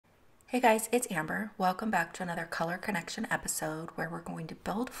Hey guys, it's Amber. Welcome back to another Color Connection episode where we're going to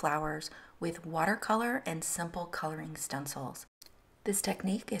build flowers with watercolor and simple coloring stencils. This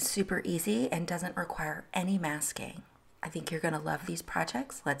technique is super easy and doesn't require any masking. I think you're going to love these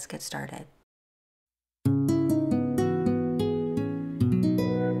projects. Let's get started.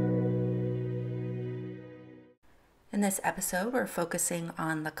 In this episode, we're focusing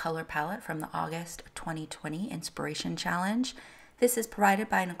on the color palette from the August 2020 Inspiration Challenge. This is provided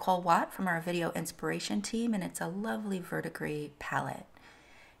by Nicole Watt from our video inspiration team, and it's a lovely verdigris palette.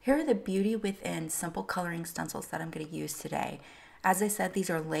 Here are the beauty within simple coloring stencils that I'm going to use today. As I said,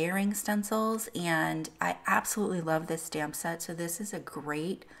 these are layering stencils, and I absolutely love this stamp set, so this is a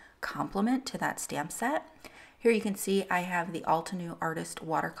great complement to that stamp set. Here you can see I have the Altenew Artist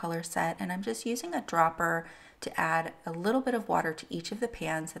Watercolor set, and I'm just using a dropper to add a little bit of water to each of the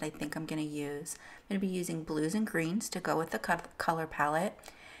pans that I think I'm going to use. I'm going to be using blues and greens to go with the color palette,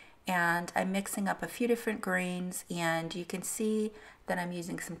 and I'm mixing up a few different greens, and you can see that I'm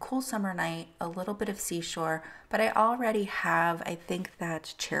using some Cool Summer Night, a little bit of Seashore, but I already have, I think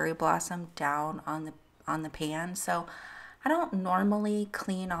that's Cherry Blossom down on the pan, so I don't normally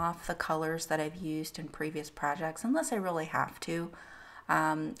clean off the colors that I've used in previous projects unless I really have to.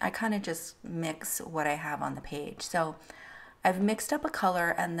 I kind of just mix what I have on the page. So I've mixed up a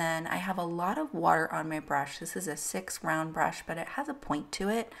color, and then I have a lot of water on my brush. This is a 6 round brush, but it has a point to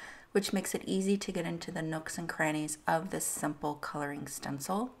it, which makes it easy to get into the nooks and crannies of this simple coloring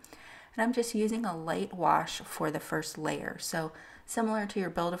stencil. And I'm just using a light wash for the first layer. So similar to your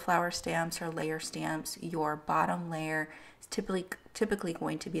Build-A-Flower stamps or layer stamps, your bottom layer is typically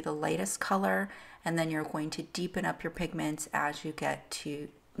going to be the lightest color, and then you're going to deepen up your pigments as you get to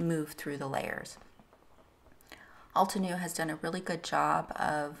move through the layers. Altenew has done a really good job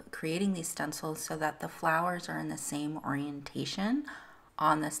of creating these stencils so that the flowers are in the same orientation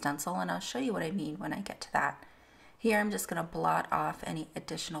on the stencil, and I'll show you what I mean when I get to that. Here I'm just going to blot off any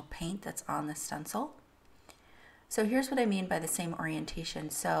additional paint that's on the stencil. So here's what I mean by the same orientation.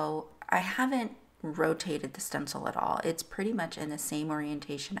 So I haven't rotated the stencil at all. It's pretty much in the same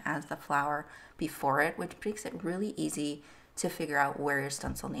orientation as the flower before it, which makes it really easy to figure out where your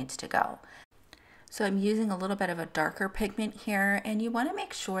stencil needs to go. So I'm using a little bit of a darker pigment here, and you want to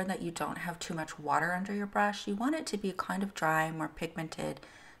make sure that you don't have too much water under your brush. You want it to be kind of dry, more pigmented,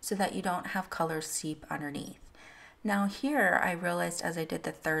 so that you don't have colors seep underneath. Now here I realized as I did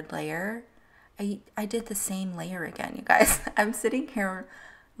the third layer, I did the same layer again, you guys. I'm sitting here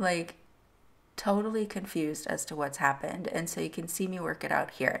like totally confused as to what's happened, and so you can see me work it out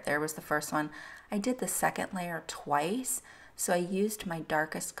here. There was the first one. I did the second layer twice, so I used my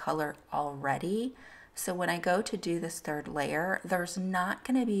darkest color already. So when I go to do this third layer, there's not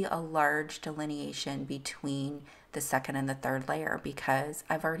going to be a large delineation between the second and the third layer because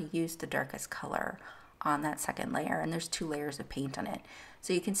I've already used the darkest color on that second layer, and there's 2 layers of paint on it.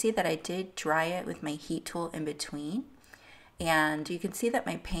 So you can see that I did dry it with my heat tool in between, and you can see that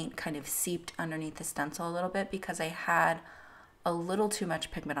my paint kind of seeped underneath the stencil a little bit because I had a little too much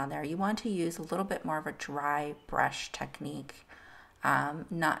pigment on there. You want to use a little bit more of a dry brush technique,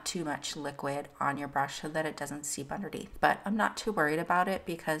 not too much liquid on your brush so that it doesn't seep underneath. But I'm not too worried about it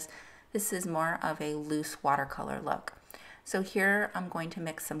because this is more of a loose watercolor look. So here I'm going to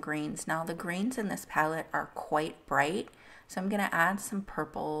mix some greens. Now the greens in this palette are quite bright, so I'm going to add some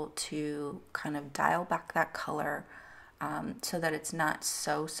purple to kind of dial back that color so that it's not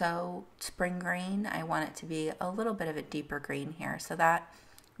so spring green. I want it to be a little bit of a deeper green here, so that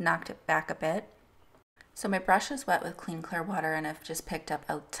knocked it back a bit. So my brush is wet with clean clear water, and I've just picked up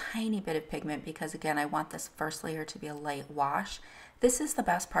a tiny bit of pigment because again I want this first layer to be a light wash. This is the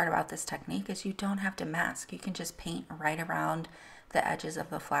best part about this technique is you don't have to mask. You can just paint right around the edges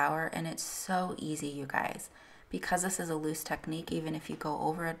of the flower, and it's so easy, you guys. Because this is a loose technique, even if you go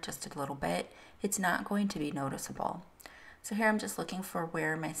over it just a little bit, it's not going to be noticeable. So here I'm just looking for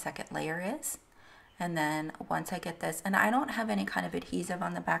where my second layer is. And then once I get this, and I don't have any kind of adhesive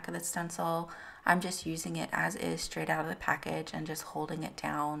on the back of the stencil, I'm just using it as is straight out of the package and just holding it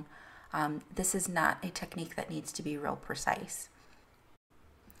down. This is not a technique that needs to be real precise.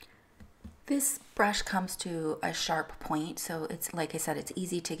 This brush comes to a sharp point, so it's like I said, it's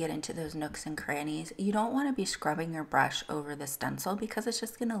easy to get into those nooks and crannies. You don't want to be scrubbing your brush over the stencil because it's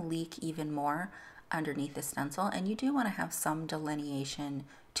just going to leak even more underneath the stencil, and you do want to have some delineation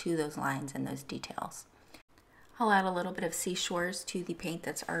to those lines and those details. I'll add a little bit of seashores to the paint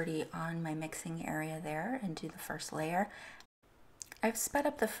that's already on my mixing area there and do the first layer. I've sped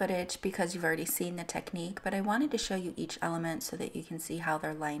up the footage because you've already seen the technique, but I wanted to show you each element so that you can see how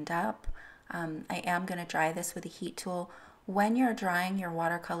they're lined up. I am going to dry this with a heat tool. When you're drying your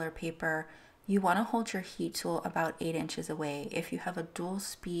watercolor paper, you want to hold your heat tool about 8 inches away. If you have a dual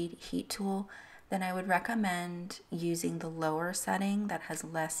speed heat tool, then I would recommend using the lower setting that has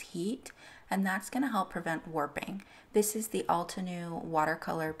less heat, and that's going to help prevent warping. This is the Altenew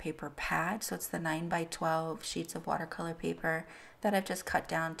watercolor paper pad, so it's the 9x12 sheets of watercolor paper that I've just cut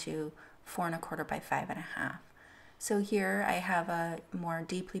down to 4 1/4 by 5 1/2. So here I have a more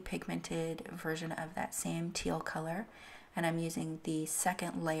deeply pigmented version of that same teal color, and I'm using the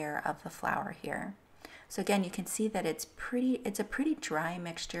second layer of the flower here. So again, you can see that it's a pretty dry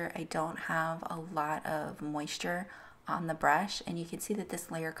mixture. I don't have a lot of moisture on the brush, and you can see that this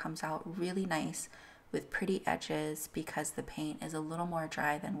layer comes out really nice with pretty edges because the paint is a little more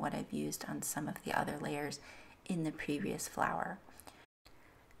dry than what I've used on some of the other layers in the previous flower.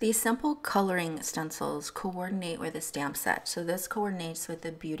 These simple coloring stencils coordinate with a stamp set. So this coordinates with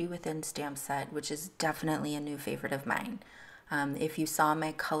the Beauty Within stamp set, which is definitely a new favorite of mine. If you saw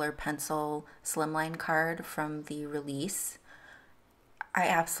my color pencil slimline card from the release,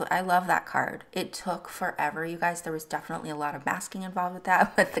 I love that card. It took forever, you guys. There was definitely a lot of masking involved with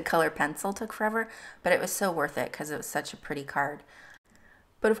that, but the color pencil took forever, but it was so worth it because it was such a pretty card.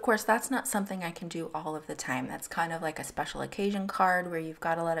 But of course, that's not something I can do all of the time. That's kind of like a special occasion card where you've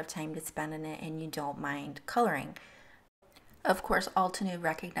got a lot of time to spend in it and you don't mind coloring. Of course, Altenew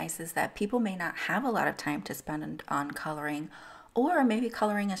recognizes that people may not have a lot of time to spend on coloring, or maybe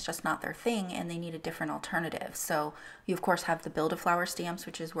coloring is just not their thing and they need a different alternative. So you of course have the Build-A-Flower stamps,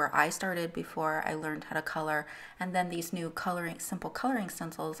 which is where I started before I learned how to color, and then these new simple coloring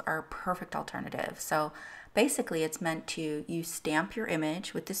stencils are a perfect alternative. So basically it's meant to, you stamp your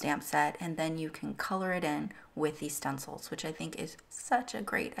image with the stamp set and then you can color it in with these stencils, which I think is such a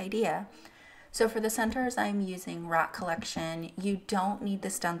great idea. So for the centers, I'm using Rock Collection. You don't need the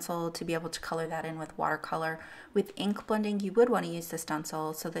stencil to be able to color that in with watercolor. With ink blending, you would want to use the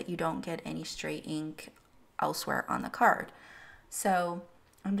stencil so that you don't get any stray ink elsewhere on the card. So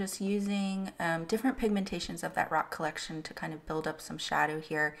I'm just using different pigmentations of that Rock Collection to kind of build up some shadow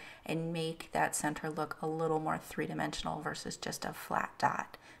here and make that center look a little more three-dimensional versus just a flat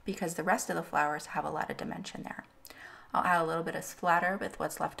dot, because the rest of the flowers have a lot of dimension there. I'll add a little bit of splatter with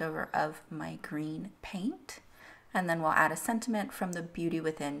what's left over of my green paint, and then we'll add a sentiment from the Beauty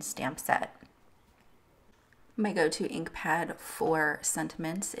Within stamp set. My go-to ink pad for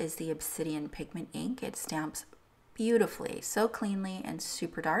sentiments is the Obsidian Pigment Ink. It stamps beautifully, so cleanly and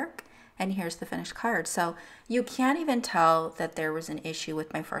super dark. And here's the finished card. So you can't even tell that there was an issue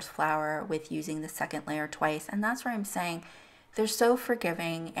with my first flower with using the second layer twice, and that's where I'm saying they're so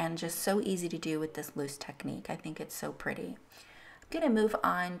forgiving and just so easy to do with this loose technique. I think it's so pretty. I'm going to move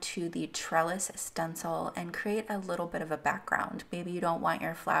on to the trellis stencil and create a little bit of a background. Maybe you don't want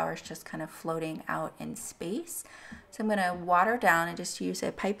your flowers just kind of floating out in space. So I'm going to water down and just use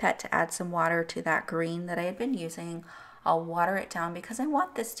a pipette to add some water to that green that I had been using. I'll water it down because I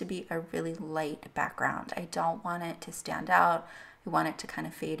want this to be a really light background. I don't want it to stand out. I want it to kind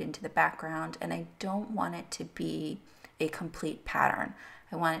of fade into the background, and I don't want it to be a complete pattern.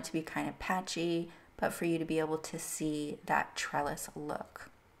 I want it to be kind of patchy, but for you to be able to see that trellis look.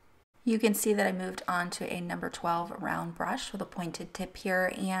 You can see that I moved on to a number 12 round brush with a pointed tip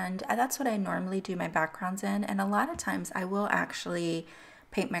here, and that's what I normally do my backgrounds in, and a lot of times I will actually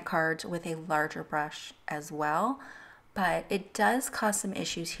paint my cards with a larger brush as well, but it does cause some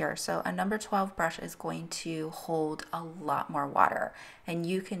issues here. So a number 12 brush is going to hold a lot more water, and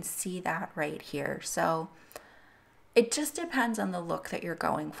you can see that right here. So it just depends on the look that you're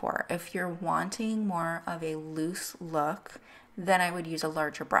going for. If you're wanting more of a loose look, then I would use a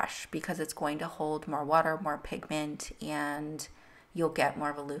larger brush because it's going to hold more water, more pigment, and you'll get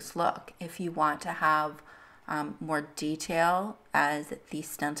more of a loose look. If you want to have more detail as the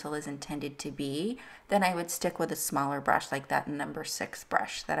stencil is intended to be, then I would stick with a smaller brush like that number 6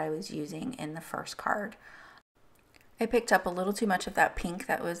 brush that I was using in the first card. I picked up a little too much of that pink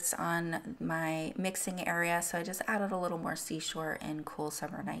that was on my mixing area, so I just added a little more Seashore and Cool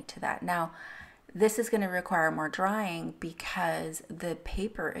Summer Night to that. Now, this is going to require more drying because the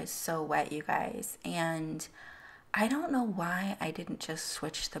paper is so wet, you guys, and I don't know why I didn't just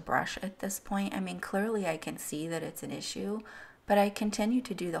switch the brush at this point. I mean, clearly I can see that it's an issue, but I continue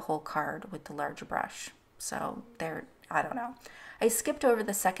to do the whole card with the larger brush. So there, I don't know. I skipped over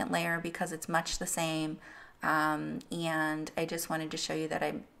the second layer because it's much the same. And I just wanted to show you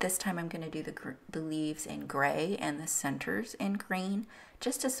that this time I'm going to do the leaves in gray and the centers in green,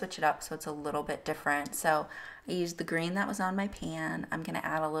 just to switch it up so it's a little bit different. So I used the green that was on my pan. I'm going to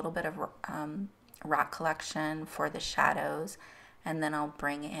add a little bit of Rock Collection for the shadows, and then I'll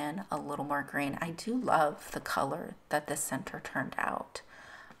bring in a little more green. I do love the color that the center turned out.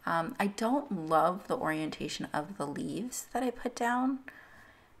 I don't love the orientation of the leaves that I put down.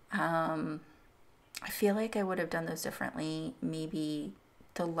 I feel like I would have done those differently. Maybe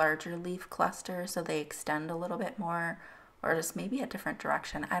the larger leaf cluster so they extend a little bit more, or just maybe a different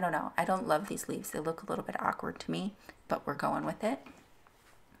direction. I don't know. I don't love these leaves. They look a little bit awkward to me, but we're going with it.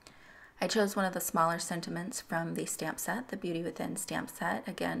 I chose one of the smaller sentiments from the stamp set, the Beauty Within stamp set,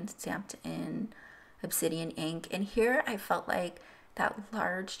 again stamped in Obsidian ink. And here I felt like that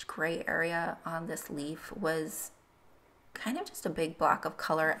large gray area on this leaf was kind of just a big block of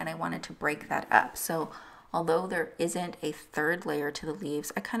color, and I wanted to break that up. So although there isn't a third layer to the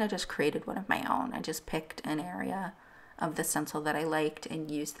leaves, I kind of just created one of my own. I just picked an area of the stencil that I liked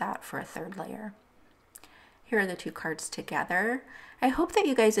and used that for a third layer. Here are the two cards together. I hope that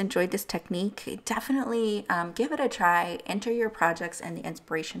you guys enjoyed this technique. Definitely give it a try. Enter your projects in the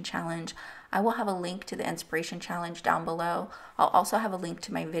inspiration challenge. I will have a link to the inspiration challenge down below. I'll also have a link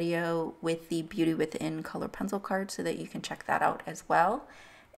to my video with the Beauty Within color pencil card so that you can check that out as well.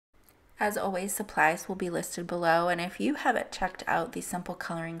 As always, supplies will be listed below, and if you haven't checked out the simple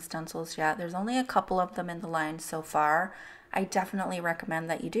coloring stencils yet, there's only a couple of them in the line so far. I definitely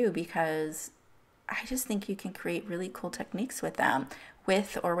recommend that you do, because I just think you can create really cool techniques with them,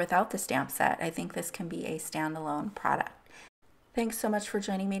 with or without the stamp set. I think this can be a standalone product. Thanks so much for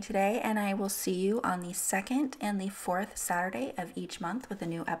joining me today, and I will see you on the 2nd and the 4th Saturday of each month with a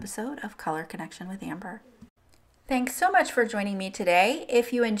new episode of Color Connection with Amber. Thanks so much for joining me today.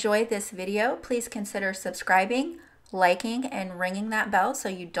 If you enjoyed this video, please consider subscribing, liking, and ringing that bell so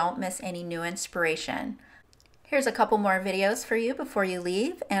you don't miss any new inspiration. Here's a couple more videos for you before you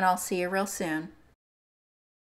leave, and I'll see you real soon.